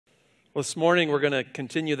Well, this morning we're going to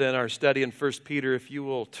continue then our study in 1 Peter. If you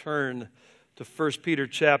will turn to 1 Peter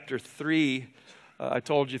chapter 3. I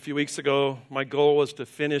told you a few weeks ago my goal was to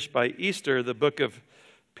finish by Easter the book of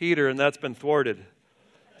Peter, and that's been thwarted.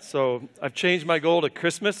 So I've changed my goal to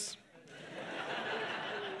Christmas.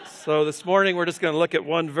 So this morning we're just going to look at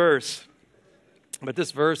one verse. But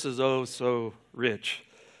this verse is oh so rich.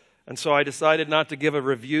 And so I decided not to give a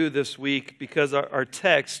review this week because our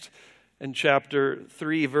text in chapter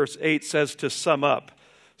 3, verse 8 says to sum up.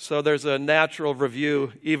 So there's a natural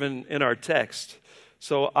review even in our text.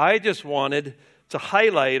 So I just wanted to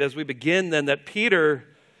highlight as we begin then that Peter,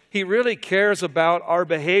 he really cares about our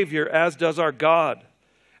behavior as does our God.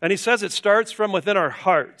 And he says it starts from within our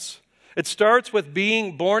hearts. It starts with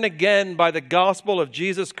being born again by the gospel of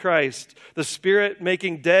Jesus Christ, the Spirit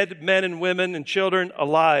making dead men and women and children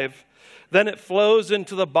alive. Then it flows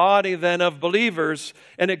into the body then of believers,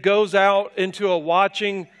 and it goes out into a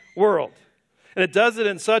watching world. And it does it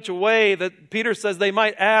in such a way that Peter says they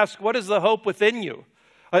might ask, what is the hope within you?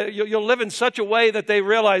 You'll live in such a way that they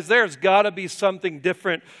realize there's got to be something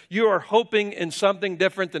different. You are hoping in something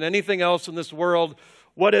different than anything else in this world.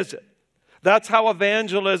 What is it? That's how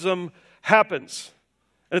evangelism happens.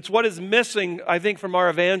 And it's what is missing, I think, from our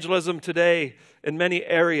evangelism today in many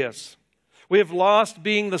areas. We have lost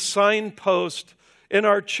being the signpost in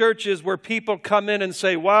our churches where people come in and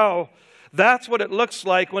say, wow, that's what it looks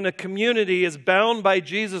like when a community is bound by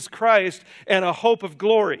Jesus Christ and a hope of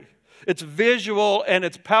glory. It's visual and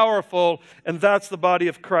it's powerful, and that's the body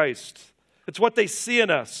of Christ. It's what they see in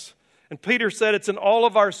us. And Peter said it's in all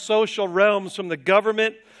of our social realms, from the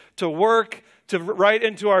government to work to right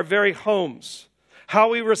into our very homes. How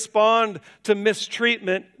we respond to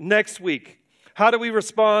mistreatment next week. How do we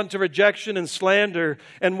respond to rejection and slander?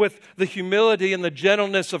 And with the humility and the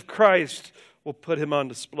gentleness of Christ, we'll put him on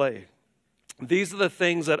display. These are the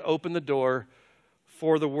things that open the door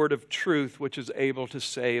for the word of truth, which is able to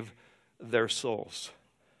save their souls.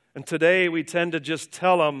 And today we tend to just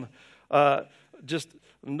tell them, just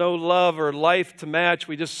no love or life to match.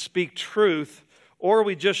 We just speak truth, or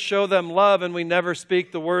we just show them love and we never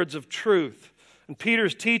speak the words of truth. And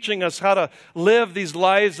Peter's teaching us how to live these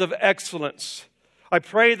lives of excellence. I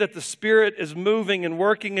pray that the Spirit is moving and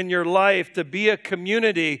working in your life to be a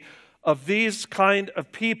community of these kind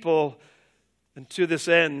of people. And to this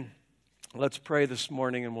end, let's pray this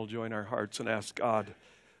morning, and we'll join our hearts and ask God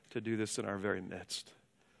to do this in our very midst.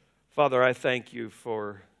 Father, I thank you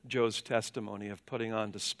for Joe's testimony of putting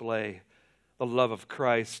on display the love of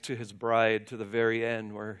Christ to his bride to the very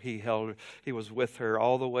end, where he was with her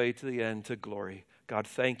all the way to the end to glory. God,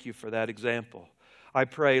 thank you for that example. I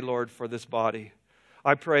pray, Lord, for this body.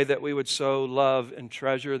 I pray that we would so love and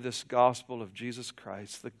treasure this gospel of Jesus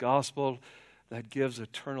Christ, the gospel that gives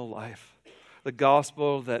eternal life, the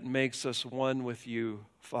gospel that makes us one with you,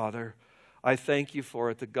 Father. I thank you for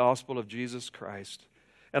it, the gospel of Jesus Christ.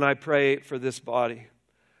 And I pray for this body.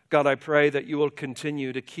 God, I pray that you will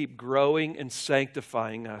continue to keep growing and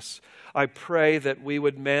sanctifying us. I pray that we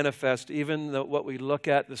would manifest even what we look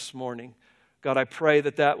at this morning. God, I pray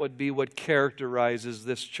that that would be what characterizes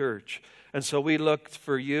this church. And so we look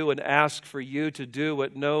for you and ask for you to do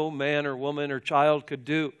what no man or woman or child could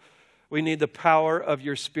do. We need the power of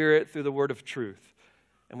your Spirit through the word of truth.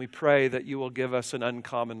 And we pray that you will give us an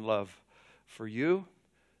uncommon love for you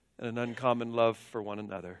and an uncommon love for one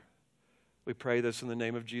another. We pray this in the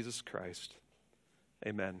name of Jesus Christ.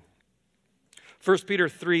 Amen. 1 Peter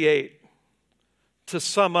 3:8. To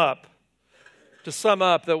sum up,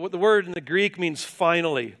 the word in the Greek means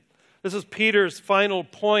finally. This is Peter's final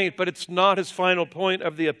point, but it's not his final point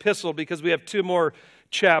of the epistle because we have two more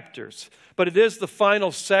chapters. But it is the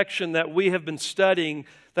final section that we have been studying,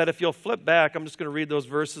 that if you'll flip back, I'm just going to read those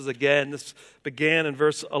verses again. This began in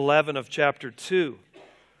verse 11 of chapter 2.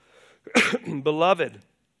 Beloved,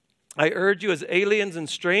 I urge you as aliens and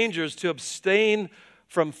strangers to abstain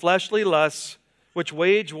from fleshly lusts which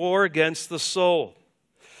wage war against the soul.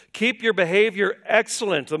 Keep your behavior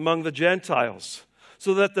excellent among the Gentiles,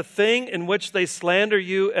 so that the thing in which they slander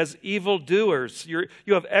you as evildoers,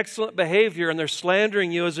 you have excellent behavior and they're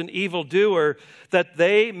slandering you as an evildoer, that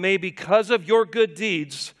they may, because of your good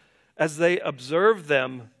deeds, as they observe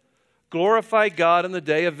them, glorify God in the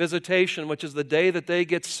day of visitation, which is the day that they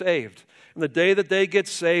get saved. And the day that they get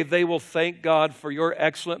saved, they will thank God for your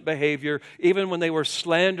excellent behavior, even when they were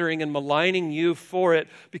slandering and maligning you for it,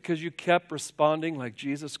 because you kept responding like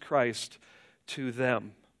Jesus Christ to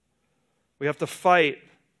them. We have to fight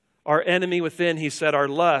our enemy within, he said, our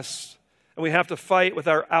lusts. And we have to fight with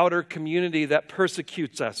our outer community that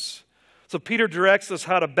persecutes us. So Peter directs us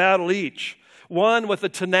how to battle each. one with a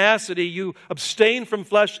tenacity, you abstain from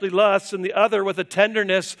fleshly lusts, and the other with a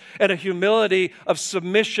tenderness and a humility of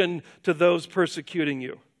submission to those persecuting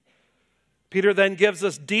you. Peter then gives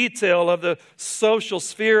us detail of the social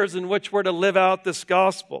spheres in which we're to live out this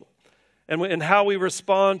gospel and how we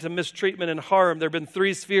respond to mistreatment and harm. There have been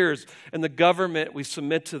 3 spheres. In the government, we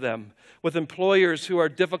submit to them. With employers who are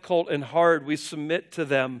difficult and hard, we submit to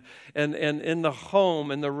them. And in the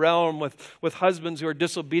home, in the realm, with husbands who are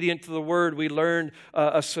disobedient to the word, we learn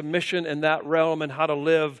a submission in that realm and how to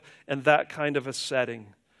live in that kind of a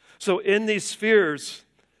setting. So in these spheres,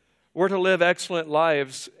 we're to live excellent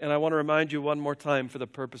lives, and I want to remind you one more time for the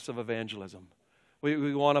purpose of evangelism.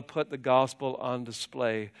 We want to put the gospel on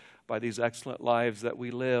display by these excellent lives that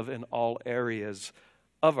we live in all areas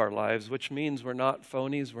of our lives, which means we're not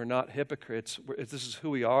phonies, we're not hypocrites. This is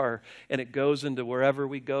who we are, and it goes into wherever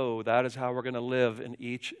we go. That is how we're going to live in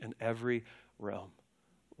each and every realm,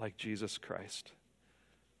 like Jesus Christ.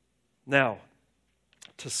 Now,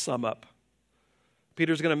 to sum up,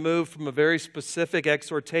 Peter's going to move from a very specific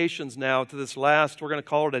exhortations now to this last, we're going to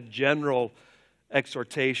call it a general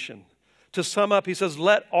exhortation. To sum up, he says,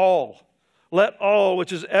 let all,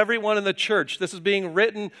 which is everyone in the church. This is being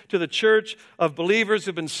written to the church of believers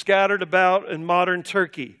who've been scattered about in modern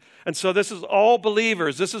Turkey. And so this is all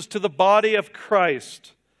believers. This is to the body of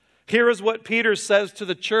Christ. Here is what Peter says to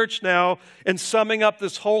the church now in summing up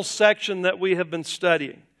this whole section that we have been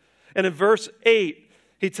studying. And in verse 8,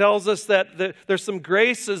 he tells us that there's some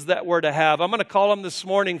graces that we're to have. I'm going to call them this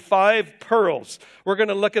morning 5 pearls. We're going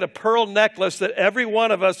to look at a pearl necklace that every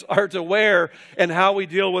one of us are to wear and how we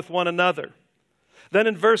deal with one another. Then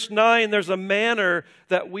in verse 9, there's a manner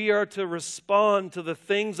that we are to respond to the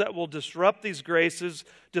things that will disrupt these graces,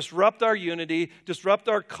 disrupt our unity, disrupt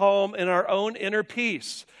our calm and our own inner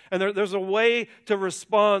peace. And there's a way to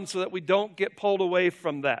respond so that we don't get pulled away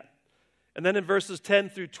from that. And then in verses 10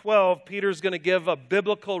 through 12, Peter's going to give a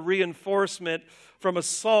biblical reinforcement from a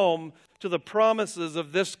psalm to the promises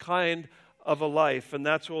of this kind of a life. And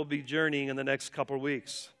that's where we'll be journeying in the next couple of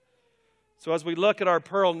weeks. So as we look at our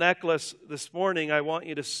pearl necklace this morning, I want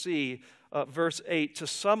you to see verse 8. To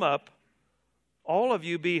sum up, all of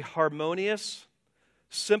you be harmonious,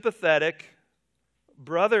 sympathetic,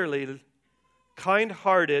 brotherly,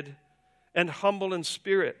 kind-hearted, and humble in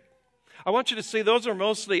spirit. I want you to see those are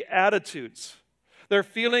mostly attitudes. They're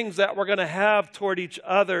feelings that we're going to have toward each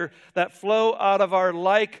other that flow out of our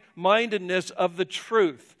like-mindedness of the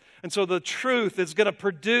truth. And so the truth is going to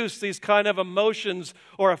produce these kind of emotions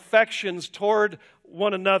or affections toward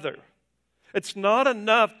one another. It's not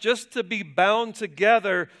enough just to be bound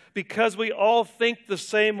together because we all think the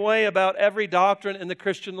same way about every doctrine in the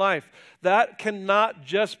Christian life. That cannot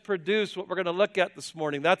just produce what we're going to look at this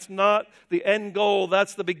morning. That's not the end goal.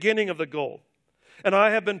 That's the beginning of the goal. And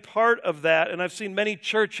I have been part of that, and I've seen many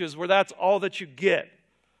churches where that's all that you get.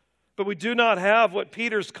 But we do not have what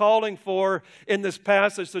Peter's calling for in this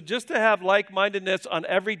passage. So just to have like-mindedness on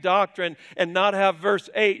every doctrine and not have verse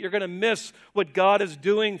 8, you're going to miss what God is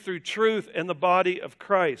doing through truth in the body of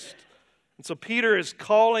Christ. And so Peter is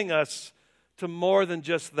calling us to more than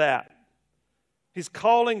just that. He's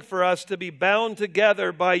calling for us to be bound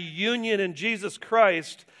together by union in Jesus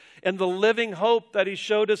Christ and the living hope that he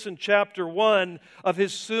showed us in chapter 1 of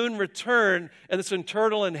his soon return and this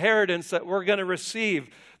eternal inheritance that we're going to receive.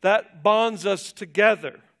 That bonds us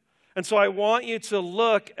together. And so I want you to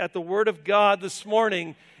look at the Word of God this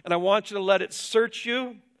morning, and I want you to let it search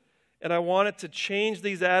you, and I want it to change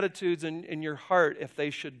these attitudes in your heart if they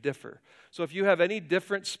should differ. So if you have any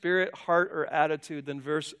different spirit, heart, or attitude than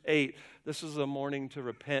verse 8, this is a morning to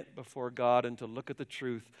repent before God and to look at the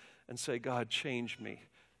truth and say, God, change me,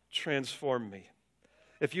 transform me.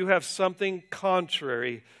 If you have something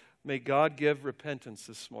contrary, may God give repentance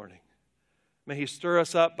this morning. May he stir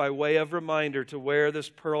us up by way of reminder to wear this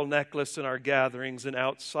pearl necklace in our gatherings and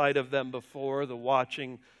outside of them before the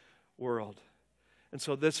watching world. And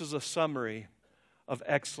so this is a summary of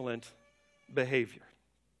excellent behavior.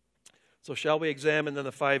 So shall we examine then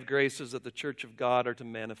the 5 graces that the church of God are to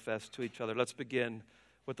manifest to each other? Let's begin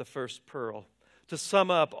with the first pearl. To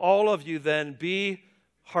sum up, all of you then be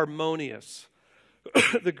harmonious.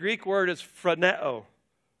 The Greek word is phroneo,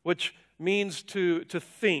 which means to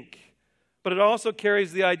think. But it also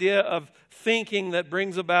carries the idea of thinking that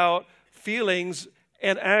brings about feelings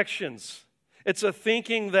and actions. It's a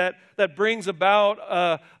thinking that brings about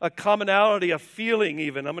a commonality, a feeling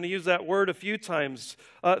even. I'm going to use that word a few times.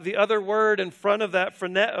 The other word in front of that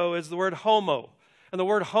phroneo is the word homo. And the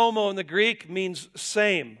word homo in the Greek means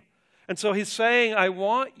same. And so he's saying, I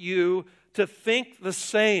want you to think the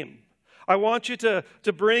same. I want you to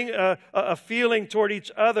bring a feeling toward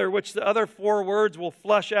each other, which the other four words will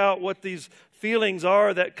flesh out what these feelings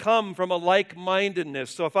are that come from a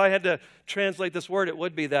like-mindedness. So if I had to translate this word, it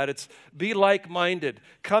would be that. It's be like-minded.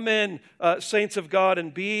 Come in, saints of God,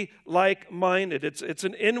 and be like-minded. It's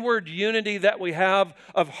an inward unity that we have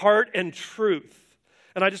of heart and truth.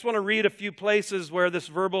 And I just want to read a few places where this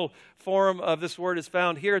verbal form of this word is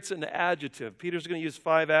found. Here it's an adjective. Peter's going to use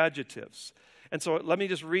 5 adjectives. And so let me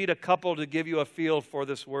just read a couple to give you a feel for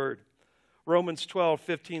this word. Romans 12,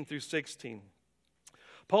 15 through 16.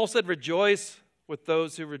 Paul said, rejoice with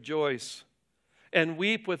those who rejoice, and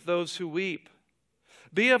weep with those who weep.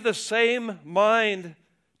 Be of the same mind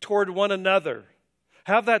toward one another.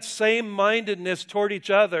 Have that same mindedness toward each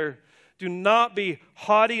other. Do not be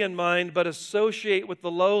haughty in mind, but associate with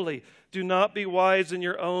the lowly. Do not be wise in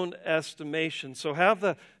your own estimation. So have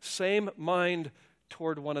the same mind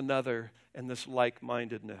toward one another and this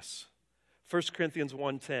like-mindedness. 1 Corinthians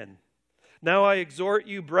 1:10. Now I exhort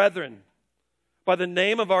you, brethren, by the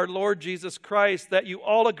name of our Lord Jesus Christ, that you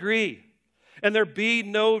all agree, and there be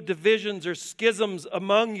no divisions or schisms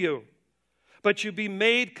among you, but you be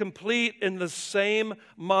made complete in the same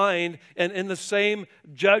mind and in the same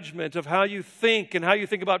judgment of how you think and how you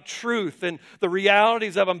think about truth and the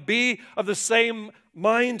realities of them. Be of the same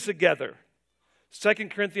mind together. 2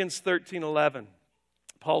 Corinthians 13:11.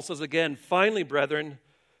 Paul says again, finally, brethren,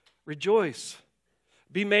 rejoice.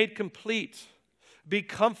 Be made complete. Be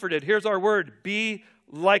comforted. Here's our word. Be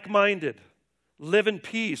like-minded. Live in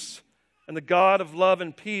peace. And the God of love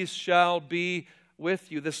and peace shall be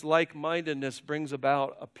with you. This like-mindedness brings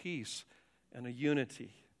about a peace and a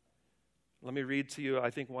unity. Let me read to you,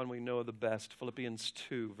 I think, one we know the best. Philippians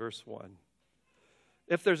 2, verse 1.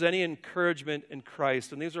 If there's any encouragement in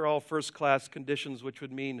Christ, and these are all first-class conditions, which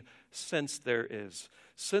would mean since there is.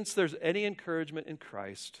 Since there's any encouragement in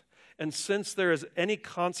Christ, and since there is any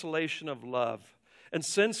consolation of love, and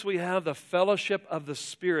since we have the fellowship of the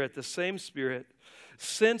Spirit, the same Spirit,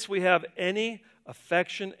 since we have any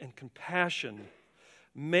affection and compassion,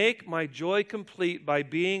 make my joy complete by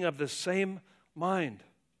being of the same mind,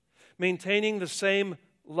 maintaining the same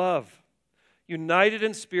love, united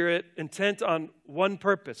in spirit, intent on one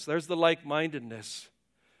purpose. There's the like-mindedness.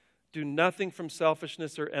 Do nothing from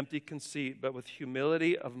selfishness or empty conceit, but with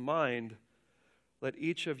humility of mind, let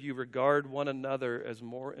each of you regard one another as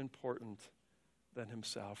more important than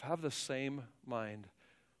himself. Have the same mind,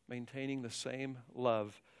 maintaining the same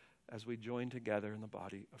love as we join together in the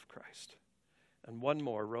body of Christ. And one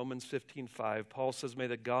more, Romans 15:5. Paul says, may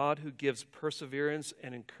the God who gives perseverance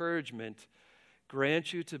and encouragement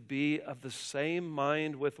grant you to be of the same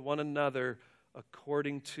mind with one another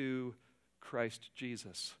according to Christ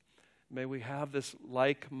Jesus. May we have this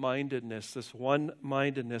like-mindedness, this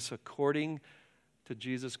one-mindedness according to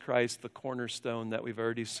Jesus Christ, the cornerstone that we've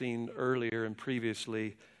already seen earlier and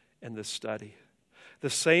previously in this study. The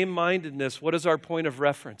same mindedness, what is our point of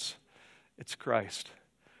reference? It's Christ.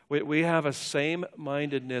 We have a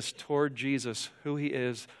same-mindedness toward Jesus, who he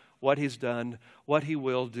is, what he's done, what he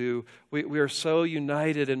will do. We are so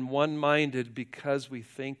united and one-minded because we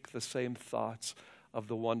think the same thoughts of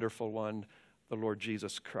the wonderful one, the Lord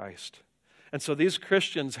Jesus Christ. And so these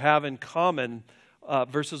Christians have in common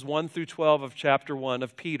verses 1 through 12 of chapter 1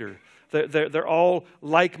 of Peter. They're all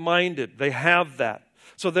like-minded. They have that.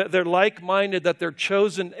 So they're like-minded that they're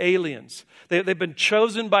chosen aliens. They've been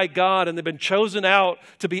chosen by God, and they've been chosen out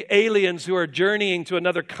to be aliens who are journeying to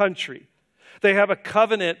another country. They have a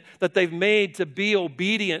covenant that they've made to be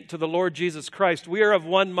obedient to the Lord Jesus Christ. We are of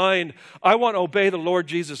one mind. I want to obey the Lord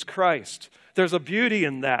Jesus Christ. There's a beauty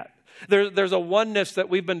in that. There's a oneness that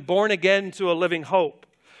we've been born again to a living hope.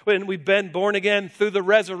 And we've been born again through the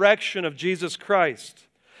resurrection of Jesus Christ.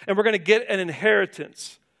 And we're going to get an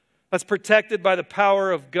inheritance that's protected by the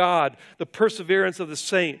power of God, the perseverance of the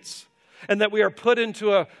saints. And that we are put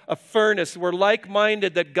into a furnace. We're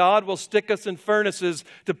like-minded that God will stick us in furnaces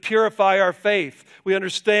to purify our faith. We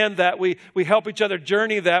understand that. We help each other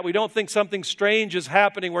journey that. We don't think something strange is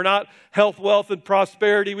happening. We're not health, wealth, and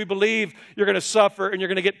prosperity. We believe you're going to suffer and you're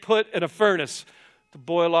going to get put in a furnace to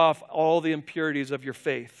boil off all the impurities of your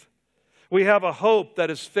faith. We have a hope that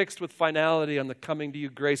is fixed with finality on the coming to you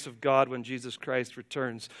grace of God when Jesus Christ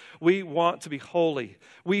returns. We want to be holy.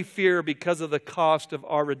 We fear because of the cost of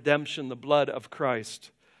our redemption, the blood of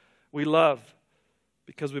Christ. We love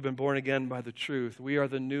because we've been born again by the truth. We are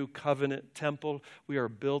the new covenant temple. We are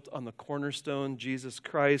built on the cornerstone, Jesus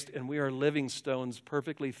Christ, and we are living stones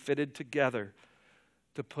perfectly fitted together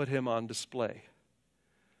to put him on display.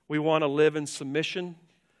 We want to live in submission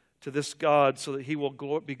to this God so that he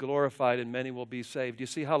will be glorified and many will be saved. Do you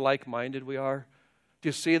see how like-minded we are? Do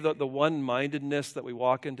you see the one-mindedness that we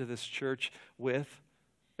walk into this church with?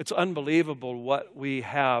 It's unbelievable what we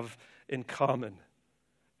have in common.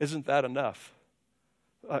 Isn't that enough?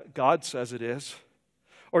 God says it is.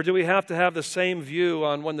 Or do we have to have the same view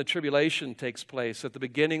on when the tribulation takes place, at the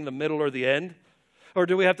beginning, the middle, or the end? Or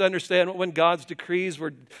do we have to understand when God's decrees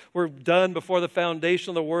were done before the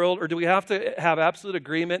foundation of the world? Or do we have to have absolute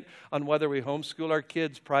agreement on whether we homeschool our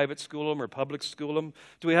kids, private school them, or public school them?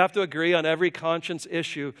 Do we have to agree on every conscience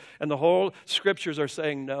issue? And the whole scriptures are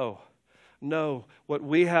saying no. No. What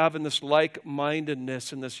we have in this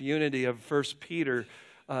like-mindedness, in this unity of 1 Peter,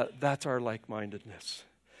 that's our like-mindedness.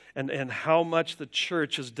 And how much the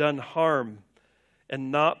church has done harm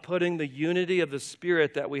in not putting the unity of the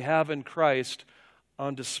Spirit that we have in Christ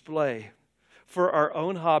on display for our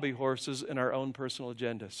own hobby horses and our own personal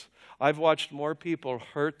agendas. I've watched more people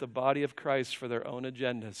hurt the body of Christ for their own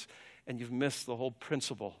agendas, and you've missed the whole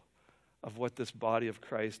principle of what this body of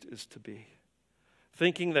Christ is to be.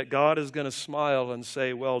 Thinking that God is going to smile and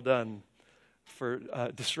say, well done, for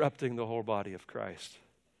disrupting the whole body of Christ.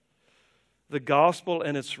 The gospel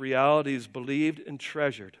and its realities believed and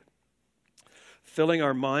treasured, filling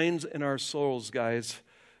our minds and our souls, guys,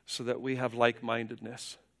 so that we have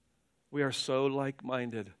like-mindedness. We are so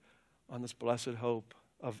like-minded on this blessed hope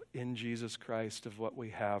of in Jesus Christ, of what we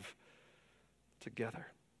have together.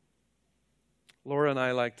 Laura and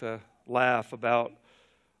I like to laugh about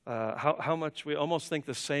how much we almost think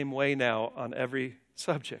the same way now on every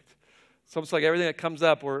subject. It's almost like everything that comes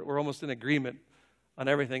up, we're almost in agreement on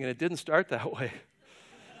everything, and it didn't start that way.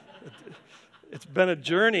 It's been a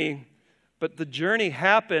journey, but the journey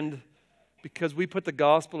happened because we put the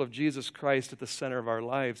gospel of Jesus Christ at the center of our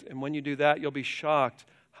lives. And when you do that, you'll be shocked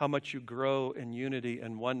how much you grow in unity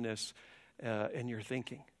and oneness in your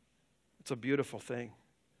thinking. It's a beautiful thing.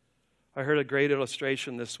 I heard a great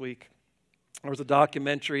illustration this week. There was a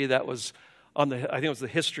documentary that was on I think it was the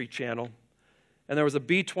History Channel, and there was a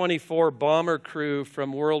B-24 bomber crew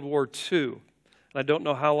from World War II. And I don't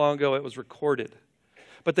know how long ago it was recorded.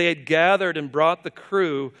 But they had gathered and brought the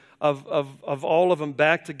crew of all of them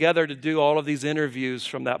back together to do all of these interviews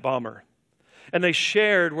from that bomber. And they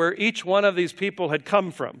shared where each one of these people had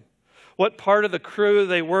come from, what part of the crew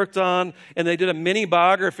they worked on, and they did a mini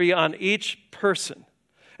biography on each person.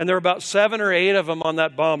 And there were about 7 or 8 of them on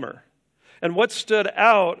that bomber. And what stood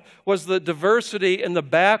out was the diversity in the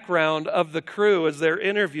background of the crew as they're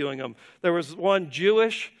interviewing them. There was one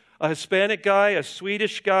Jewish, a Hispanic guy, a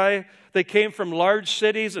Swedish guy. They came from large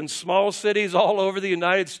cities and small cities all over the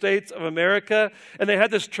United States of America. And they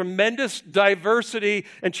had this tremendous diversity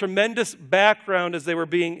and tremendous background as they were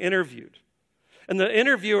being interviewed. And the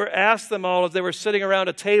interviewer asked them all as they were sitting around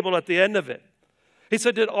a table at the end of it. He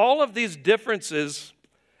said, did all of these differences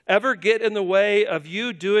ever get in the way of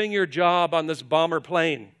you doing your job on this bomber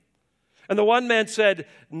plane? And the one man said,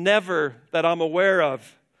 never that I'm aware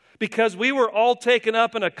of. Because we were all taken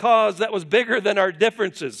up in a cause that was bigger than our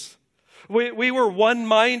differences. We were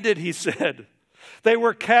one-minded, he said. They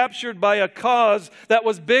were captured by a cause that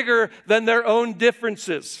was bigger than their own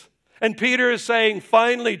differences. And Peter is saying,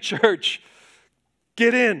 finally, church,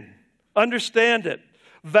 get in, understand it.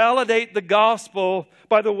 Validate the gospel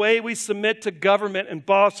by the way we submit to government and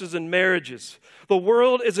bosses and marriages. The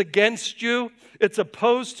world is against you. It's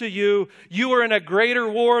opposed to you. You are in a greater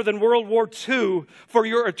war than World War II for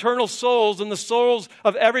your eternal souls and the souls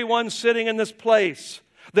of everyone sitting in this place.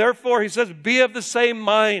 Therefore, he says, be of the same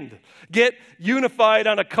mind. Get unified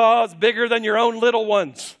on a cause bigger than your own little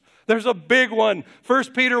ones. There's a big one,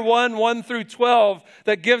 1 Peter 1, 1 through 12,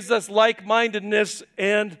 that gives us like-mindedness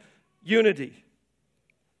and unity.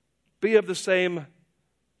 Be of the same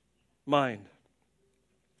mind.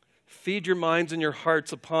 Feed your minds and your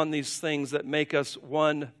hearts upon these things that make us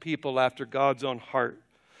one people after God's own heart.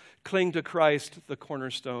 Cling to Christ, the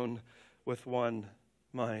cornerstone, with one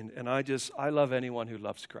mind. And I love anyone who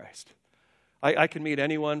loves Christ. I can meet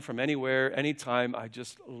anyone from anywhere, anytime. I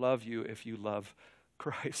just love you if you love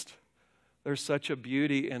Christ. There's such a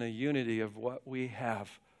beauty and a unity of what we have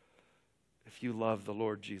if you love the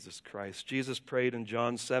Lord Jesus Christ. Jesus prayed in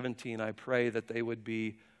John 17, I pray that they would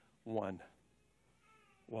be one.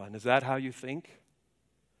 One. Is that how you think?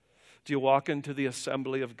 Do you walk into the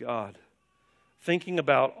assembly of God thinking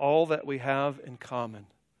about all that we have in common,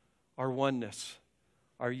 our oneness,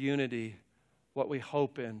 our unity, what we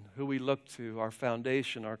hope in, who we look to, our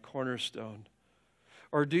foundation, our cornerstone?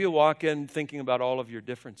 Or do you walk in thinking about all of your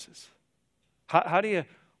differences? How do you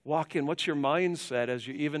walk in? What's your mindset as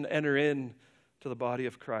you even enter in to the body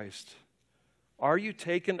of Christ? Are you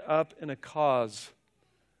taken up in a cause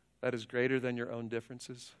that is greater than your own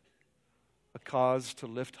differences? a cause to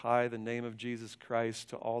lift high the name of Jesus Christ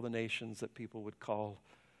to all the nations that people would call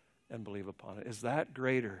and believe upon it. Is that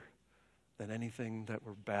greater than anything that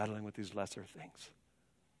we're battling with these lesser things?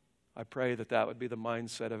 I pray that that would be the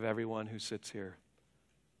mindset of everyone who sits here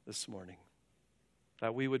this morning,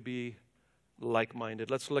 that we would be like-minded.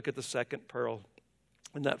 Let's look at the second pearl.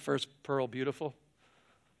 Isn't that first pearl beautiful?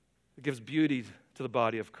 It gives beauty to the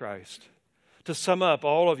body of Christ. To sum up,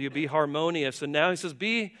 all of you, be harmonious. And now he says,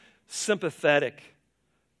 be sympathetic.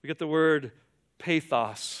 We get the word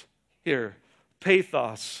pathos here.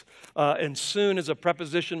 Pathos. And soon is a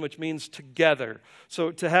preposition which means together.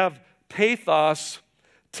 So to have pathos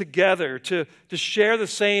together, to share the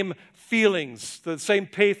same feelings, the same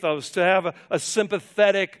pathos, to have a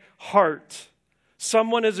sympathetic heart.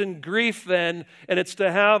 Someone is in grief then, and it's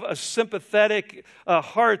to have a sympathetic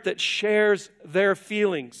heart that shares their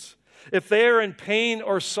feelings. If they are in pain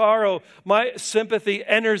or sorrow, my sympathy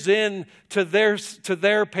enters in to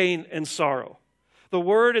their pain and sorrow. The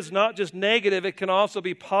word is not just negative, it can also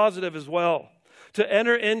be positive as well. To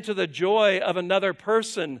enter into the joy of another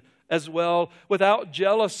person as well without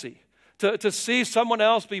jealousy. To see someone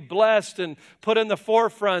else be blessed and put in the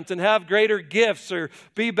forefront and have greater gifts or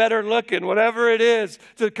be better looking, whatever it is.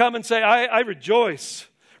 To come and say, I rejoice.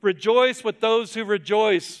 Rejoice with those who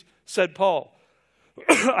rejoice, said Paul.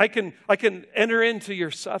 I can enter into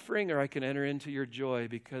your suffering or I can enter into your joy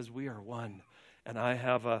because we are one and I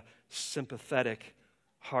have a sympathetic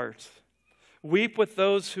heart. Weep with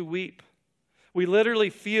those who weep. We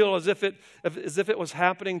literally feel as if it was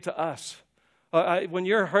happening to us. When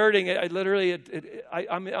you're hurting,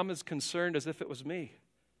 I'm as concerned as if it was me.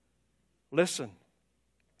 Listen,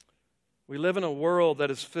 we live in a world that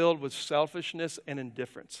is filled with selfishness and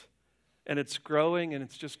indifference. And it's growing and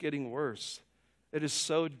it's just getting worse. It is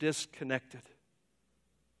so disconnected.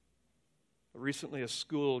 Recently, a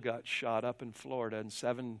school got shot up in Florida and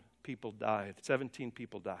 17 people died.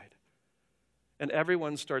 And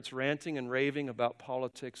everyone starts ranting and raving about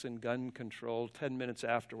politics and gun control 10 minutes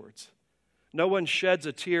afterwards. No one sheds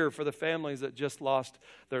a tear for the families that just lost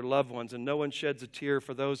their loved ones, and no one sheds a tear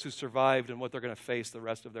for those who survived and what they're going to face the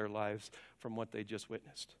rest of their lives from what they just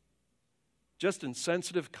witnessed. Just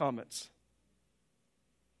insensitive comments.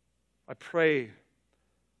 I pray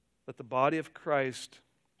that the body of Christ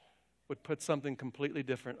would put something completely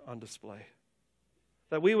different on display.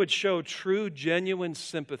 That we would show true, genuine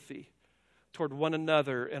sympathy toward one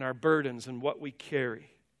another and our burdens and what we carry.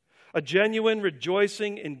 A genuine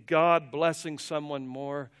rejoicing in God blessing someone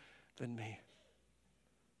more than me.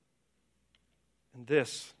 And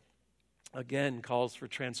this, again, calls for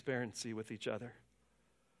transparency with each other.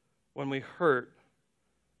 When we hurt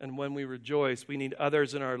and when we rejoice, we need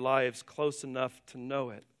others in our lives close enough to know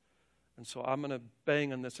it. And so I'm going to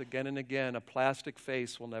bang on this again and again. A plastic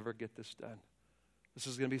face will never get this done. This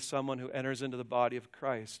is going to be someone who enters into the body of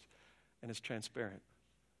Christ and is transparent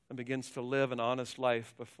and begins to live an honest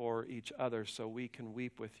life before each other so we can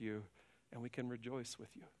weep with you and we can rejoice with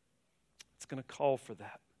you. It's going to call for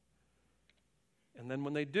that. And then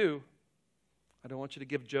when they do, I don't want you to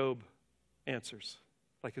give Job answers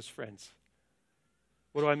like his friends.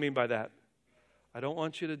 What do I mean by that? I don't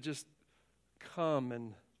want you to just come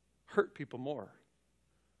and hurt people more.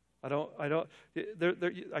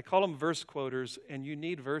 I call them verse quoters, and you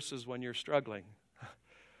need verses when you're struggling.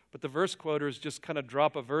 But the verse quoters just kind of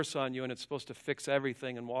drop a verse on you, and it's supposed to fix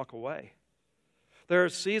everything and walk away. There are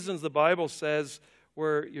seasons, the Bible says,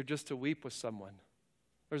 where you're just to weep with someone.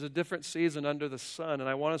 There's a different season under the sun, and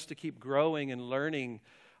I want us to keep growing and learning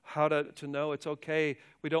how to know it's okay.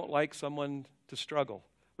 We don't like someone to struggle.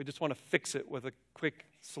 We just want to fix it with a quick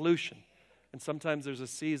solution. And sometimes there's a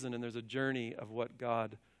season and there's a journey of what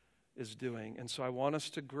God is doing. And so I want us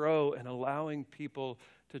to grow in allowing people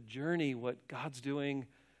to journey what God's doing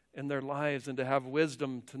in their lives and to have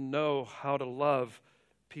wisdom to know how to love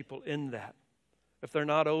people in that. If they're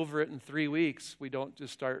not over it in 3 weeks, we don't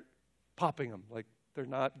just start popping them like they're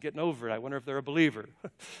not getting over it. I wonder if they're a believer.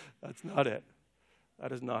 That's not it.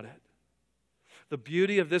 That is not it. The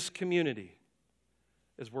beauty of this community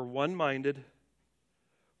is we're one-minded,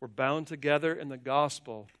 we're bound together in the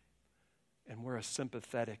gospel, and we're a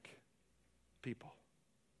sympathetic people.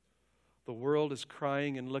 The world is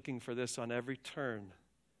crying and looking for this on every turn.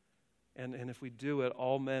 And if we do it,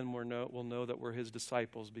 all men will know that we're his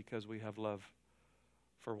disciples because we have love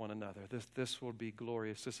for one another. This will be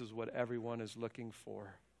glorious. This is what everyone is looking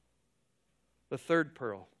for. The third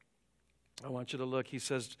pearl, I want you to look. He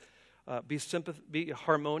says, be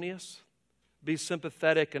harmonious, be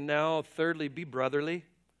sympathetic, and now, thirdly, be brotherly.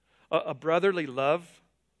 A brotherly love,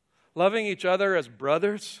 loving each other as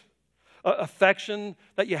brothers. affection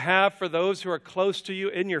that you have for those who are close to you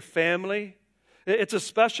in your family. It's a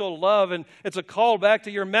special love, and it's a call back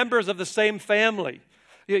to your members of the same family.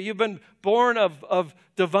 You've been born of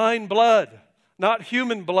divine blood, not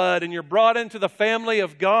human blood, and you're brought into the family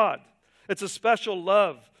of God. It's a special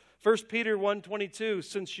love. 1 Peter 1:22,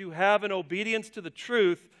 since you have in obedience to the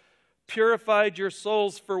truth purified your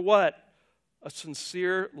souls for what? A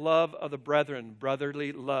sincere love of the brethren,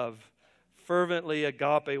 brotherly love. Fervently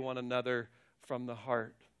agape one another from the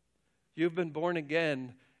heart. You've been born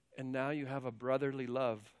again, and now you have a brotherly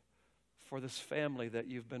love for this family that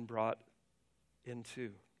you've been brought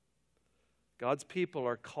into. God's people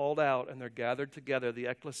are called out and they're gathered together, the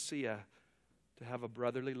ecclesia, to have a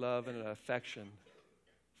brotherly love and an affection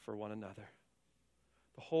for one another.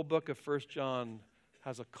 The whole book of 1 John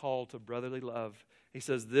has a call to brotherly love. He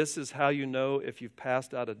says, this is how you know if you've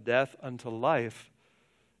passed out of death unto life,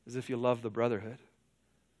 is if you love the brotherhood.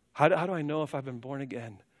 How do I know if I've been born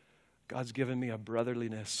again? God's given me a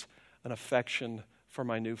brotherliness, an affection for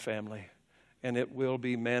my new family, and it will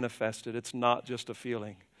be manifested. It's not just a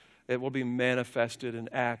feeling. It will be manifested in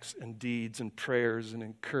acts and deeds and prayers and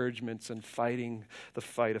encouragements and fighting the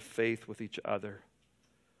fight of faith with each other.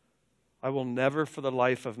 I will never for the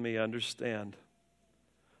life of me understand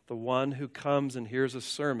the one who comes and hears a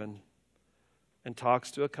sermon and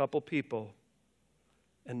talks to a couple people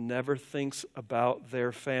and never thinks about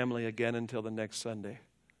their family again until the next Sunday.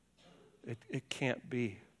 It can't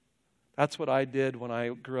be. That's what I did when I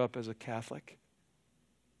grew up as a Catholic.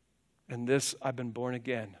 And this, I've been born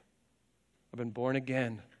again. I've been born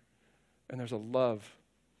again. And there's a love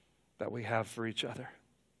that we have for each other.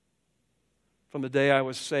 From the day I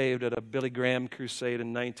was saved at a Billy Graham crusade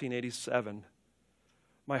in 1987,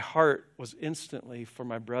 my heart was instantly for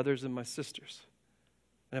my brothers and my sisters.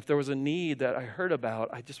 And if there was a need that I heard about,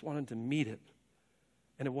 I just wanted to meet it.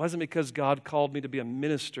 And it wasn't because God called me to be a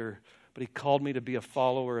minister, but He called me to be a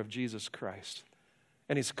follower of Jesus Christ.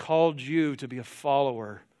 And He's called you to be a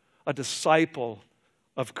follower, a disciple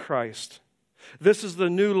of Christ. This is the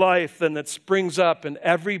new life then that springs up in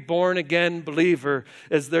every born-again believer,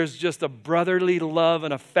 is there's just a brotherly love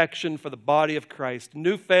and affection for the body of Christ.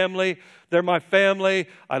 New family, they're my family.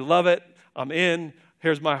 I love it. I'm in.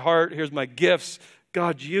 Here's my heart. Here's my gifts.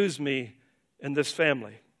 God used me in this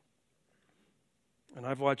family. And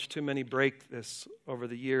I've watched too many break this over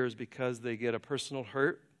the years because they get a personal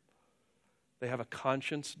hurt. They have a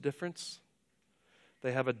conscience difference.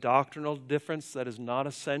 They have a doctrinal difference that is not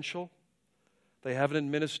essential. They have an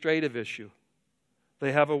administrative issue.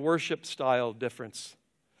 They have a worship style difference.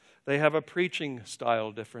 They have a preaching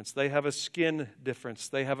style difference. They have a skin difference.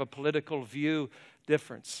 They have a political view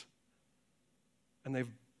difference. And they've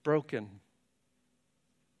broken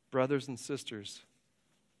brothers and sisters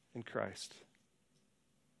in Christ.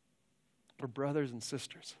 We're brothers and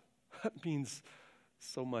sisters. That means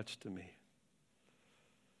so much to me.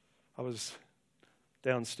 I was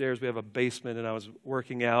downstairs. We have a basement, and I was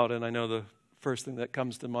working out, and I know the first thing that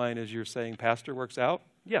comes to mind is you're saying, Pastor works out?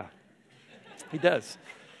 Yeah, he does.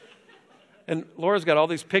 And Laura's got all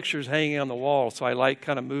these pictures hanging on the wall, so I like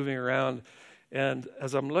kind of moving around. And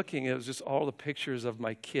as I'm looking, it was just all the pictures of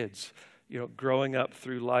my kids, growing up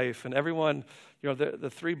through life. And everyone, the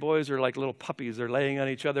three boys are like little puppies. They're laying on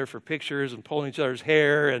each other for pictures and pulling each other's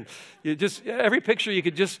hair. And every picture you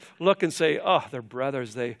could just look and say, oh, they're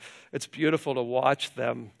brothers. It's beautiful to watch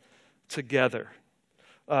them together.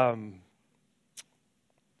 A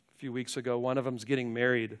few weeks ago, one of them's getting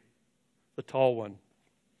married, the tall one.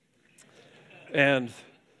 And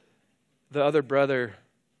the other brother,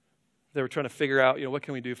 they were trying to figure out, what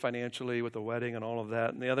can we do financially with the wedding and all of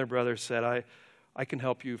that. And the other brother said, I can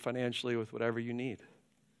help you financially with whatever you need.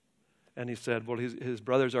 And he said, well, his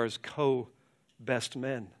brothers are his co-best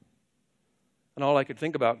men. And all I could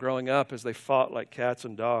think about growing up is they fought like cats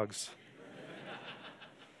and dogs.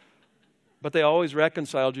 But they always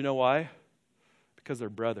reconciled. You know why? Because they're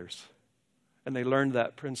brothers. And they learned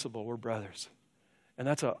that principle. We're brothers. And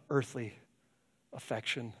that's an earthly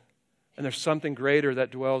affection. And there's something greater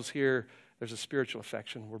that dwells here. There's a spiritual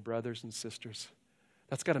affection. We're brothers and sisters.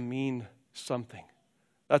 That's got to mean something.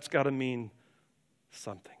 That's got to mean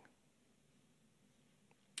something.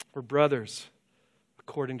 We're brothers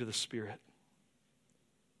according to the Spirit.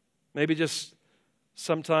 Maybe just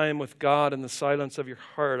sometime with God in the silence of your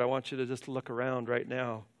heart, I want you to just look around right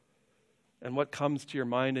now. And what comes to your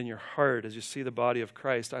mind and your heart as you see the body of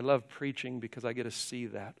Christ? I love preaching because I get to see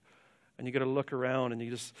that. And you get to look around and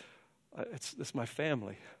it's my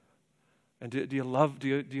family. And do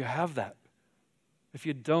you have that? If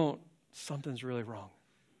you don't, something's really wrong.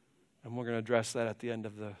 And we're going to address that at the end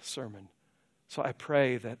of the sermon. So I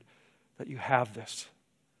pray that that you have this.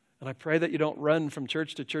 And I pray that you don't run from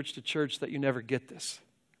church to church to church, that you never get this.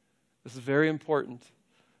 This is very important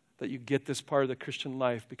that you get this part of the Christian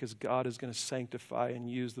life, because God is going to sanctify and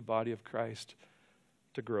use the body of Christ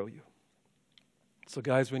to grow you. So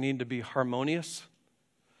guys, we need to be harmonious.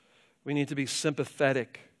 We need to be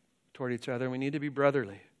sympathetic toward each other. We need to be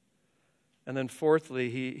brotherly. And then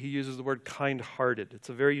fourthly, he uses the word kind-hearted. It's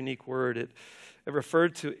a very unique word. It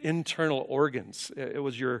referred to internal organs. It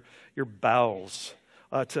was your bowels.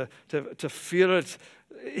 To feel it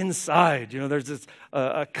inside. There's this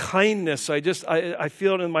a kindness. I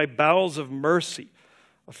feel it in my bowels of mercy.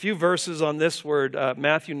 A few verses on this word,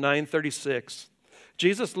 Matthew 9:36.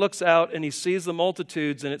 Jesus looks out and he sees the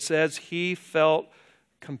multitudes, and it says he felt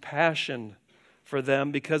compassion for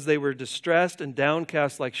them because they were distressed and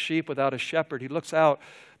downcast like sheep without a shepherd. He looks out.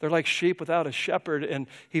 They're like sheep without a shepherd, and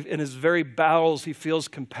in his very bowels he feels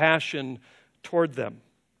compassion toward them.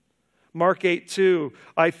 Mark 8:2,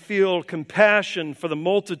 I feel compassion for the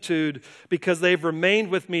multitude because they've remained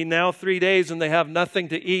with me now 3 days and they have nothing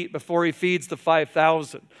to eat, before he feeds the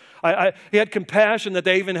 5,000. He had compassion that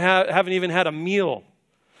they haven't even had a meal.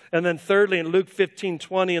 And then thirdly, in Luke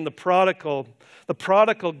 15:20, in the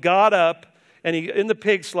prodigal got up and he in the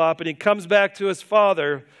pig slop, and he comes back to his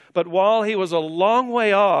father. But while he was a long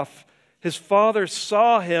way off, his father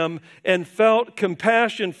saw him and felt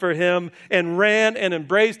compassion for him and ran and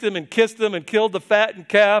embraced him and kissed him and killed the fattened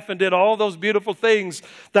calf and did all those beautiful things.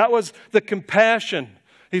 That was the compassion.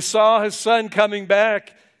 He saw his son coming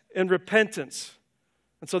back in repentance.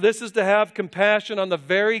 And so this is to have compassion on the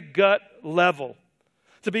very gut level.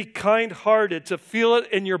 To be kind-hearted, to feel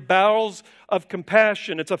it in your bowels of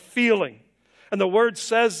compassion. It's a feeling. And the word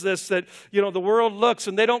says this, that, the world looks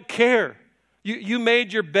and they don't care. You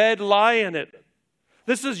made your bed, lie in it.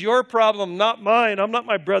 This is your problem, not mine. I'm not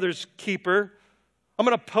my brother's keeper. I'm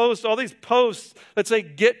going to post all these posts that say,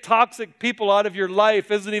 get toxic people out of your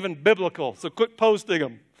life, isn't even biblical. So quit posting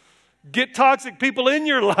them. Get toxic people in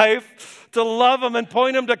your life to love them and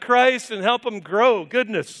point them to Christ and help them grow.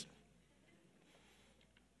 Goodness.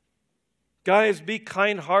 Guys, be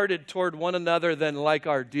kind-hearted toward one another than like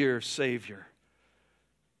our dear Savior.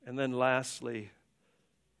 And then lastly,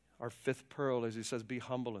 our fifth pearl is he says, be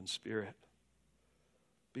humble in spirit.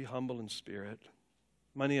 Be humble in spirit.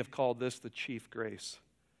 Many have called this the chief grace.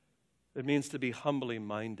 It means to be humbly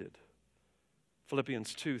minded.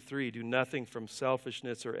 Philippians 2:3, do nothing from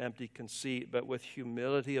selfishness or empty conceit, but with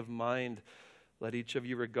humility of mind, let each of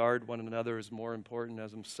you regard one another as more important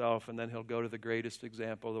as himself. And then he'll go to the greatest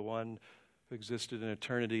example, the one who existed in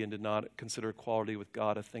eternity and did not consider equality with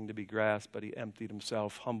God a thing to be grasped, but he emptied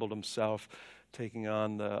himself, humbled himself, taking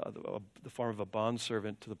on the form of a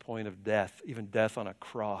bondservant to the point of death, even death on a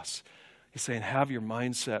cross. He's saying, have your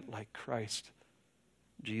mindset like Christ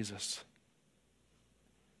Jesus.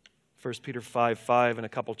 1 Peter 5:5, in a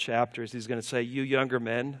couple chapters, he's going to say, you younger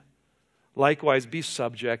men, likewise be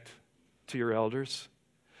subject to your elders.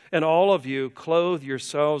 And all of you, clothe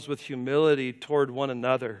yourselves with humility toward one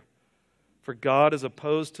another. For God is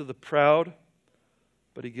opposed to the proud,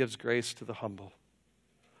 but he gives grace to the humble.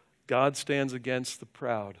 God stands against the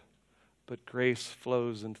proud, but grace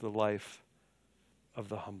flows into the life of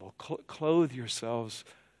the humble. Clothe yourselves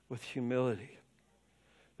with humility.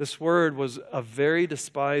 This word was a very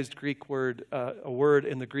despised Greek word, a word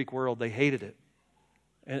in the Greek world. They hated it.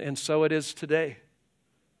 And so it is today.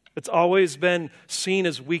 It's always been seen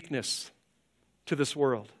as weakness to this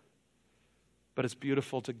world. But it's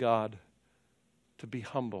beautiful to God to be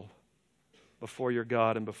humble before your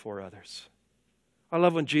God and before others. I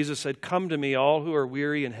love when Jesus said, come to me, all who are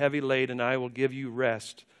weary and heavy laden, and I will give you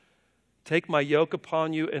rest. Take my yoke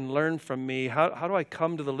upon you and learn from me. How do I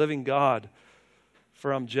come to the living God?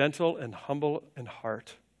 For I'm gentle and humble in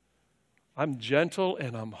heart. I'm gentle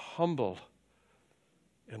and I'm humble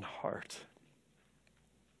in heart.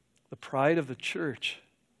 The pride of the church.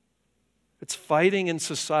 It's fighting in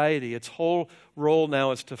society. Its whole role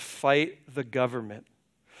now is to fight the government.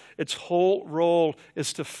 Its whole role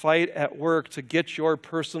is to fight at work to get your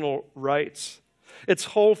personal rights. Its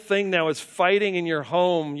whole thing now is fighting in your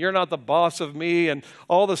home. You're not the boss of me, and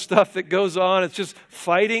all the stuff that goes on. It's just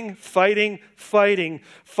fighting, fighting, fighting.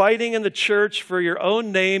 Fighting in the church for your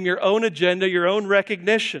own name, your own agenda, your own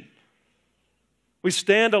recognition. We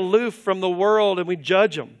stand aloof from the world and we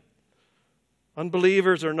judge them.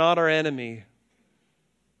 Unbelievers are not our enemy.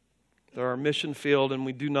 They're our mission field, and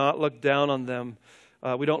we do not look down on them.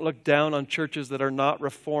 We don't look down on churches that are not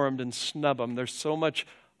reformed and snub them. There's so much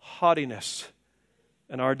haughtiness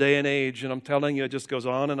in our day and age, and I'm telling you, it just goes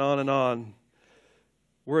on and on and on.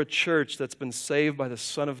 We're a church that's been saved by the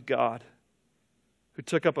Son of God. who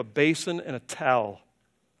took up a basin and a towel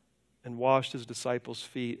and washed his disciples'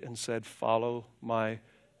 feet and said, "Follow my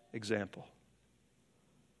example."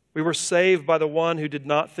 We were saved by the one who did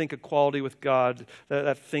not think equality with God,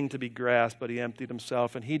 that thing to be grasped, but he emptied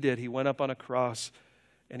himself. And he did. He went up on a cross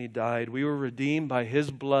and he died. We were redeemed by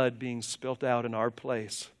his blood being spilt out in our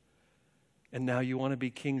place. And now you want to be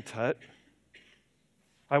King Tut?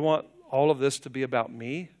 I want all of this to be about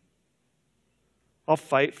me. I'll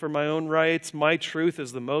fight for my own rights. My truth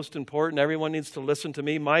is the most important. Everyone needs to listen to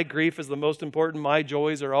me. My grief is the most important. My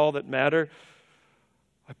joys are all that matter.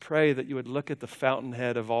 I pray that you would look at the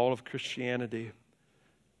fountainhead of all of Christianity,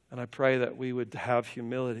 and I pray that we would have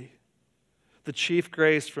humility, the chief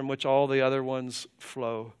grace from which all the other ones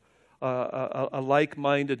flow, a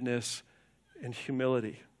like-mindedness in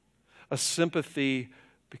humility, a sympathy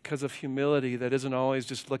because of humility that isn't always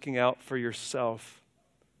just looking out for yourself,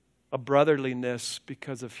 a brotherliness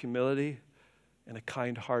because of humility, and a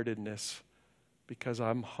kind-heartedness because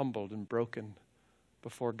I'm humbled and broken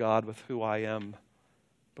before God with who I am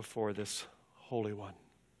before this Holy One.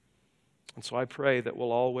 And so I pray that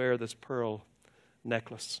we'll all wear this pearl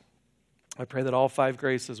necklace. I pray that all 5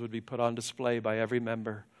 graces would be put on display by every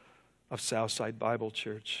member of Southside Bible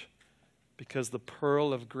Church, because the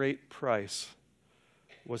pearl of great price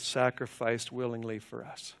was sacrificed willingly for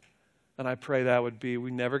us. And I pray that would be,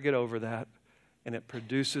 we never get over that, and it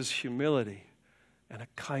produces humility and a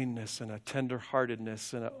kindness and a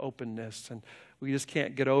tenderheartedness and an openness, and we just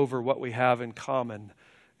can't get over what we have in common.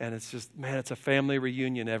 And it's just, man, it's a family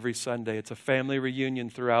reunion every Sunday. It's a family reunion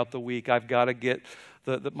throughout the week. I've got to get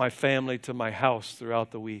my family to my house throughout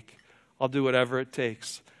the week. I'll do whatever it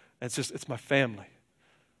takes. It's my family.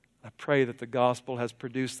 I pray that the gospel has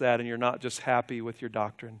produced that and you're not just happy with your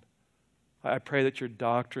doctrine. I pray that your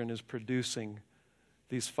doctrine is producing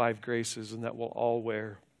these 5 graces and that we'll all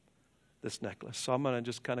wear this necklace. So I'm going to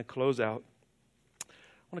just kind of close out. I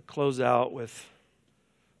want to close out with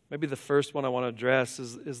maybe the first one I want to address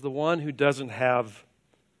is the one who doesn't have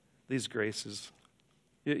these graces.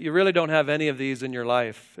 You really don't have any of these in your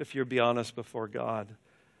life if you'll be honest before God.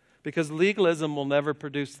 Because legalism will never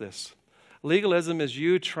produce this. Legalism is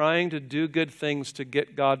you trying to do good things to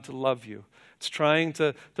get God to love you. It's trying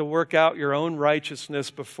to work out your own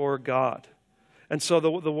righteousness before God. And so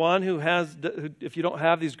the one who has, if you don't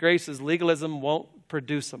have these graces, legalism won't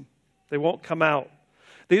produce them. They won't come out.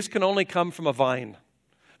 These can only come from a vine.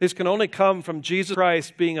 These can only come from Jesus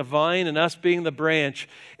Christ being a vine and us being the branch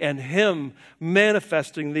and Him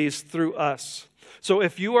manifesting these through us. So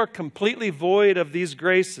if you are completely void of these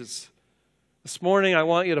graces, this morning I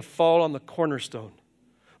want you to fall on the cornerstone.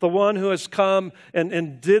 The one who has come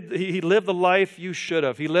and he lived the life you should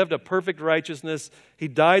have. He lived a perfect righteousness. He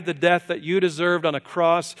died the death that you deserved on a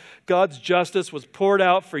cross. God's justice was poured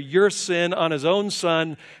out for your sin on His own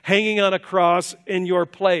Son, hanging on a cross in your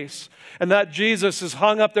place. And that Jesus is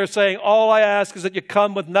hung up there saying, all I ask is that you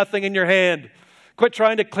come with nothing in your hand. Quit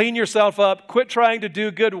trying to clean yourself up. Quit trying to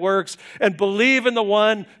do good works and believe in the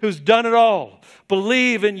one who's done it all.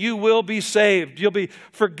 Believe and you will be saved. You'll be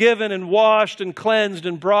forgiven and washed and cleansed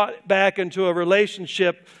and brought back into a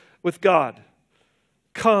relationship with God.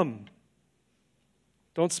 Come.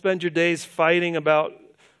 Don't spend your days fighting about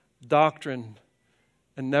doctrine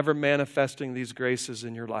and never manifesting these graces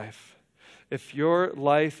in your life. If your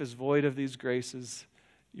life is void of these graces,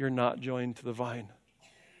 you're not joined to the vine.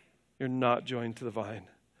 You're not joined to the vine.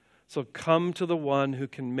 So come to the one who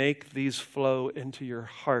can make these flow into your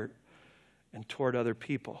heart and toward other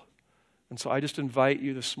people. And so I just invite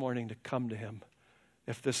you this morning to come to Him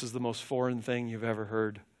if this is the most foreign thing you've ever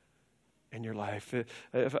heard in your life.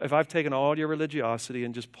 If I've taken all your religiosity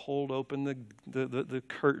and just pulled open the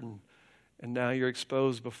curtain and now you're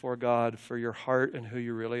exposed before God for your heart and who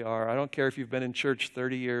you really are. I don't care if you've been in church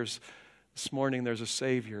 30 years. This morning there's a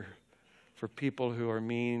Savior for people who are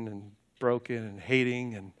mean and broken and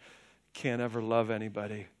hating and can't ever love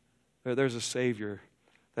anybody. There's a Savior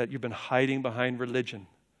that you've been hiding behind religion.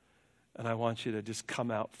 And I want you to just come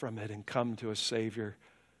out from it and come to a Savior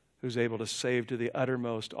who's able to save to the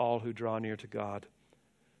uttermost all who draw near to God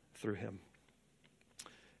through Him.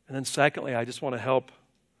 And then secondly, I just want to help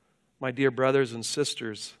my dear brothers and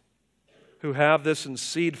sisters who have this in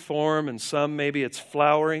seed form, and some maybe it's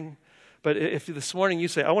flowering. But if this morning you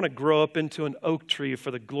say, I want to grow up into an oak tree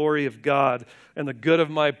for the glory of God and the good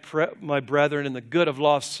of my brethren and the good of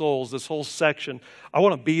lost souls, this whole section, I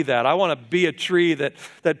want to be that. I want to be a tree that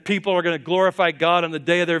people are going to glorify God on the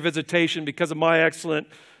day of their visitation because of my excellent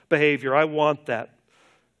behavior. I want that.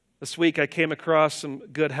 This week I came across some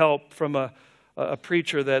good help from a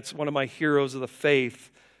preacher that's one of my heroes of the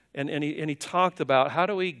faith. And he talked about how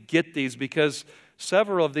do we get these, because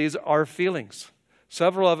Several of these are feelings.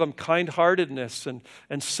 Several of them, kind-heartedness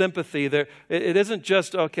and sympathy. It isn't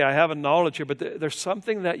just, okay, I have a knowledge here, but there's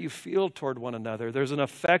something that you feel toward one another. There's an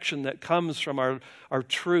affection that comes from our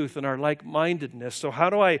truth and our like-mindedness. So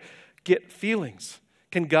how do I get feelings?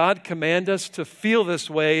 Can God command us to feel this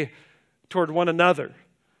way toward one another?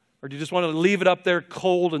 Or do you just want to leave it up there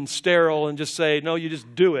cold and sterile and just say, no, you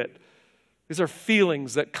just do it? These are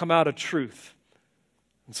feelings that come out of truth.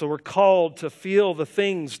 And so we're called to feel the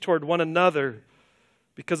things toward one another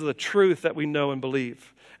because of the truth that we know and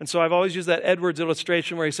believe. And so I've always used that Edwards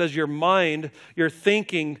illustration where he says your mind, your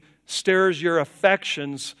thinking stirs your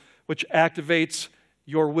affections, which activates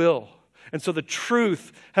your will. And so the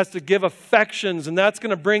truth has to give affections, and that's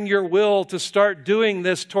going to bring your will to start doing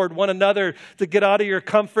this toward one another, to get out of your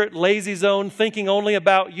comfort, lazy zone, thinking only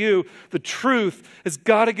about you. The truth has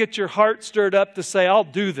got to get your heart stirred up to say, I'll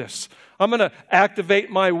do this. I'm going to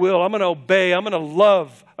activate my will. I'm going to obey. I'm going to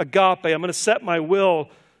love agape. I'm going to set my will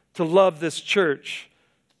to love this church.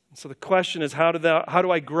 And so the question is, how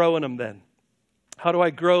do I grow in them then? How do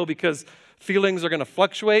I grow? Because feelings are going to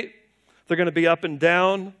fluctuate. They're going to be up and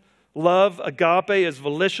down. Love, agape, is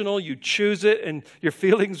volitional. You choose it, and your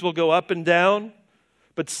feelings will go up and down.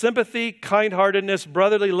 But sympathy, kind-heartedness,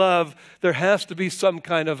 brotherly love, there has to be some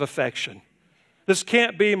kind of affection. This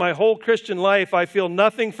can't be my whole Christian life. I feel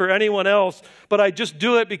nothing for anyone else, but I just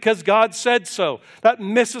do it because God said so. That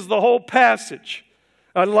misses the whole passage.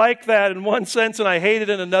 I like that in one sense, and I hate it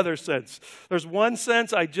in another sense. There's one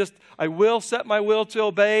sense I will set my will to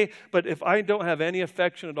obey, but if I don't have any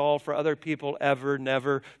affection at all for other people ever,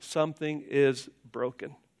 never, something is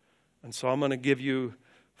broken. And so I'm going to give you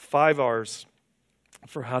 5 R's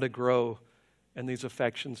for how to grow in these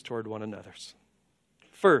affections toward one another.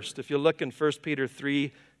 First, if you look in 1 Peter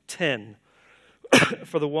 3:10,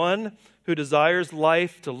 for the one who desires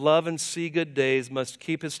life to love and see good days must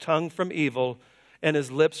keep his tongue from evil and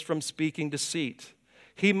his lips from speaking deceit.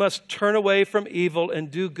 He must turn away from evil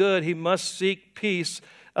and do good. He must seek peace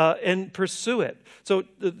and pursue it. So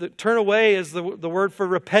the turn away is the word for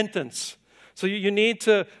repentance. So you need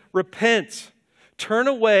to repent. Turn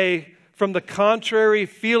away from the contrary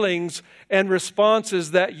feelings and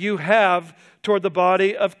responses that you have toward the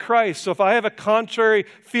body of Christ. So if I have a contrary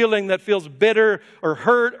feeling that feels bitter or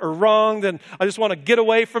hurt or wrong, then I just want to get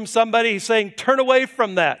away from somebody. He's saying, turn away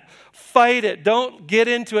from that. Fight it. Don't get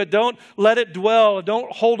into it. Don't let it dwell.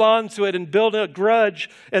 Don't hold on to it and build a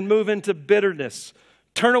grudge and move into bitterness.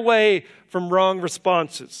 Turn away from wrong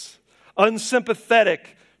responses.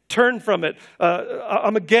 Unsympathetic. Turn from it.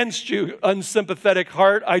 I'm against you, unsympathetic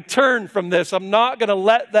heart. I turn from this. I'm not going to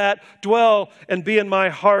let that dwell and be in my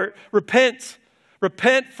heart. Repent.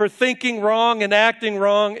 Repent for thinking wrong and acting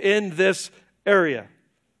wrong in this area.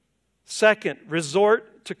 Second,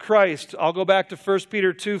 resort to Christ. I'll go back to 1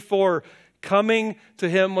 Peter 2:4. Coming to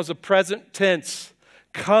him was a present tense.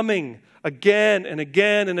 Coming again and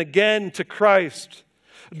again and again to Christ.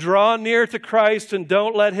 Draw near to Christ and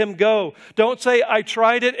don't let him go. Don't say, I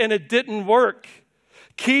tried it and it didn't work.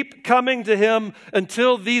 Keep coming to him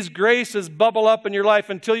until these graces bubble up in your life,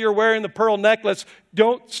 until you're wearing the pearl necklace.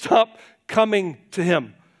 Don't stop coming to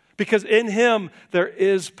him. Because in him there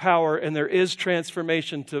is power and there is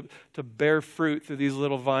transformation to bear fruit through these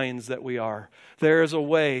little vines that we are. There is a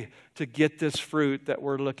way to get this fruit that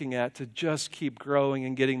we're looking at, to just keep growing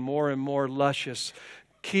and getting more and more luscious.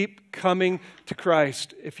 Keep coming to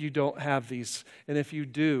Christ if you don't have these. And if you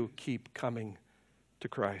do, keep coming to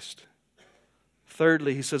Christ.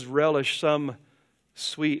 Thirdly, he says, relish some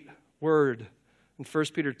sweet word. In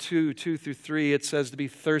 1 Peter 2:2-3, it says to be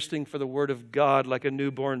thirsting for the word of God like a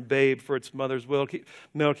newborn babe for its mother's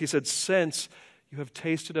milk. He said, since you have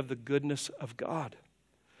tasted of the goodness of God.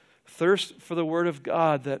 Thirst for the word of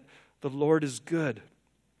God, that the Lord is good.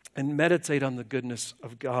 And meditate on the goodness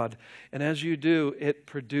of God. And as you do, it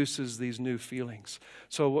produces these new feelings.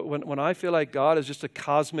 So when I feel like God is just a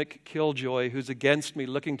cosmic killjoy who's against me,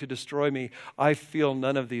 looking to destroy me, I feel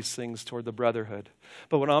none of these things toward the brotherhood.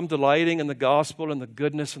 But when I'm delighting in the gospel and the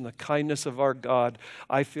goodness and the kindness of our God,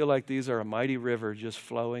 I feel like these are a mighty river just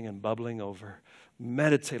flowing and bubbling over.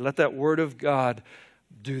 Meditate. Let that word of God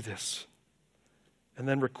do this. And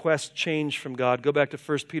then request change from God. Go back to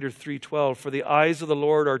 1 Peter 3:12. For the eyes of the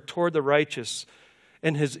Lord are toward the righteous,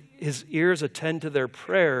 and his ears attend to their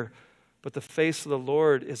prayer, but the face of the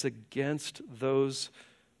Lord is against those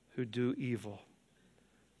who do evil.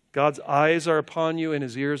 God's eyes are upon you and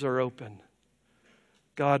his ears are open.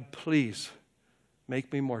 God, please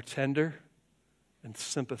make me more tender and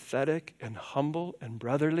sympathetic and humble and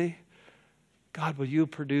brotherly. God, will you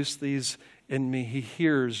produce these in me? He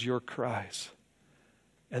hears your cries.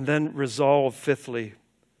 And then resolve, fifthly,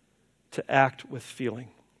 to act with feeling.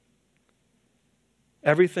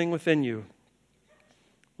 Everything within you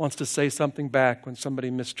wants to say something back when somebody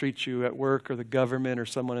mistreats you at work or the government or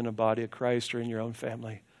someone in a body of Christ or in your own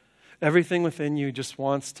family. Everything within you just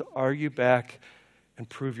wants to argue back and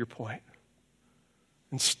prove your point.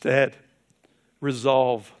 Instead,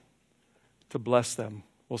 resolve to bless them.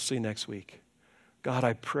 We'll see next week. God,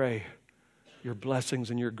 I pray your blessings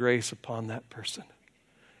and your grace upon that person.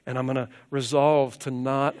 And I'm going to resolve to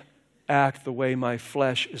not act the way my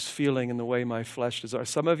flesh is feeling and the way my flesh desires.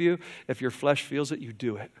 Some of you, if your flesh feels it, you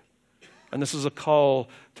do it. And this is a call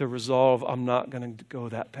to resolve, I'm not going to go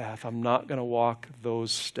that path. I'm not going to walk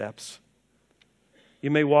those steps.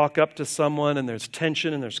 You may walk up to someone and there's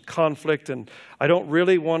tension and there's conflict and I don't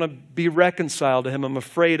really want to be reconciled to him. I'm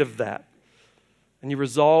afraid of that. And you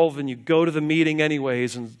resolve and you go to the meeting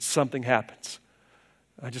anyways and something happens.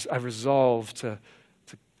 I resolve to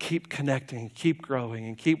keep connecting, keep growing,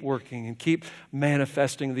 and keep working, and keep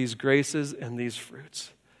manifesting these graces and these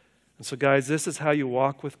fruits. And so, guys, this is how you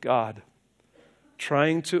walk with God,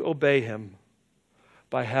 trying to obey him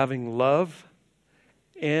by having love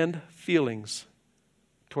and feelings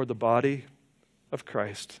toward the body of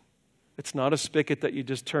Christ. It's not a spigot that you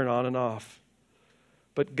just turn on and off.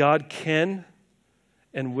 But God can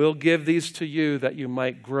and will give these to you that you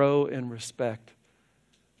might grow in respect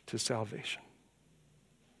to salvation.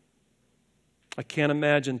 I can't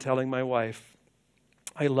imagine telling my wife,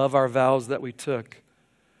 I love our vows that we took.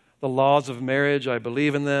 The laws of marriage, I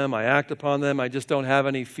believe in them, I act upon them, I just don't have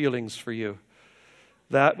any feelings for you.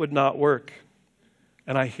 That would not work.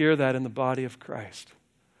 And I hear that in the body of Christ.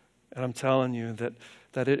 And I'm telling you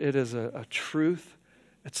that it is a truth.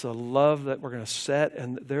 It's a love that we're going to set,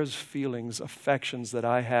 and there's feelings, affections that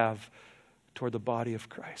I have toward the body of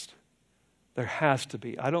Christ. There has to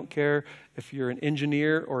be. I don't care if you're an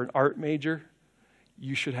engineer or an art major,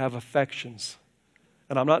 you should have affections.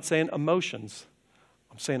 And I'm not saying emotions,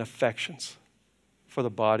 I'm saying affections for the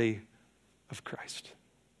body of Christ.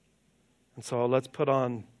 And so let's put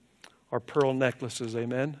on our pearl necklaces,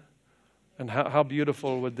 amen? And how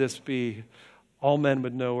beautiful would this be? All men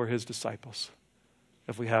would know we're his disciples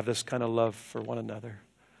if we have this kind of love for one another.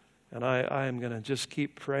 And I am going to just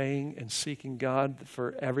keep praying and seeking God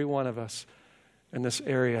for every one of us in this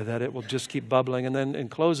area, that it will just keep bubbling. And then in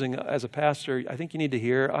closing, as a pastor, I think you need to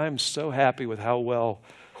hear, I am so happy with how well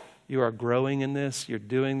you are growing in this. You're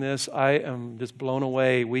doing this. I am just blown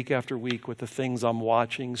away week after week with the things I'm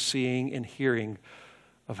watching, seeing, and hearing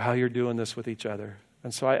of how you're doing this with each other.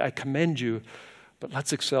 And so I commend you, but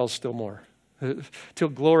let's excel still more. Till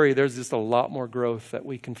glory, there's just a lot more growth that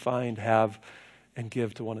we can find, have, and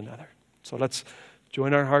give to one another. So let's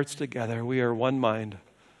join our hearts together. We are one mind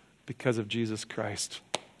because of Jesus Christ.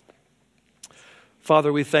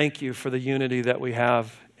 Father, we thank you for the unity that we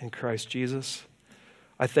have in Christ Jesus.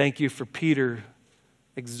 I thank you for Peter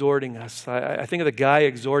exhorting us. I think of the guy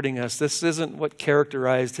exhorting us. This isn't what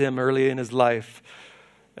characterized him early in his life.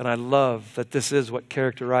 And I love that this is what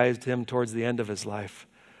characterized him towards the end of his life.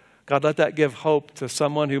 God, let that give hope to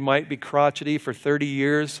someone who might be crotchety for 30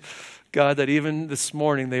 years. God, that even this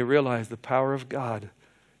morning they realize the power of God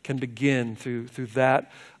can begin through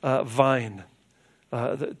that vine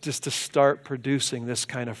just to start producing this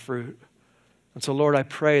kind of fruit. And so, Lord, I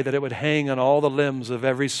pray that it would hang on all the limbs of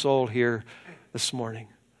every soul here this morning.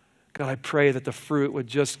 God, I pray that the fruit would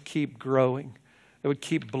just keep growing. It would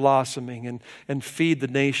keep blossoming and feed the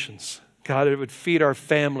nations. God, it would feed our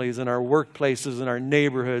families and our workplaces and our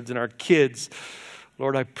neighborhoods and our kids.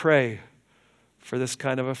 Lord, I pray for this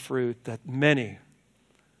kind of a fruit, that many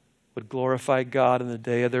would glorify God in the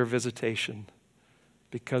day of their visitation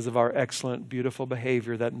because of our excellent, beautiful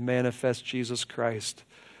behavior that manifests Jesus Christ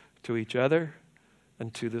to each other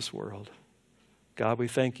and to this world. God, we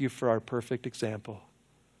thank you for our perfect example.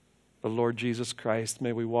 The Lord Jesus Christ,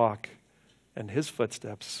 may we walk in his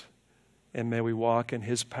footsteps, and may we walk in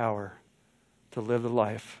his power to live the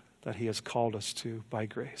life that he has called us to by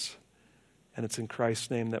grace. And it's in Christ's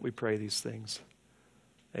name that we pray these things.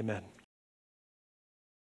 Amen.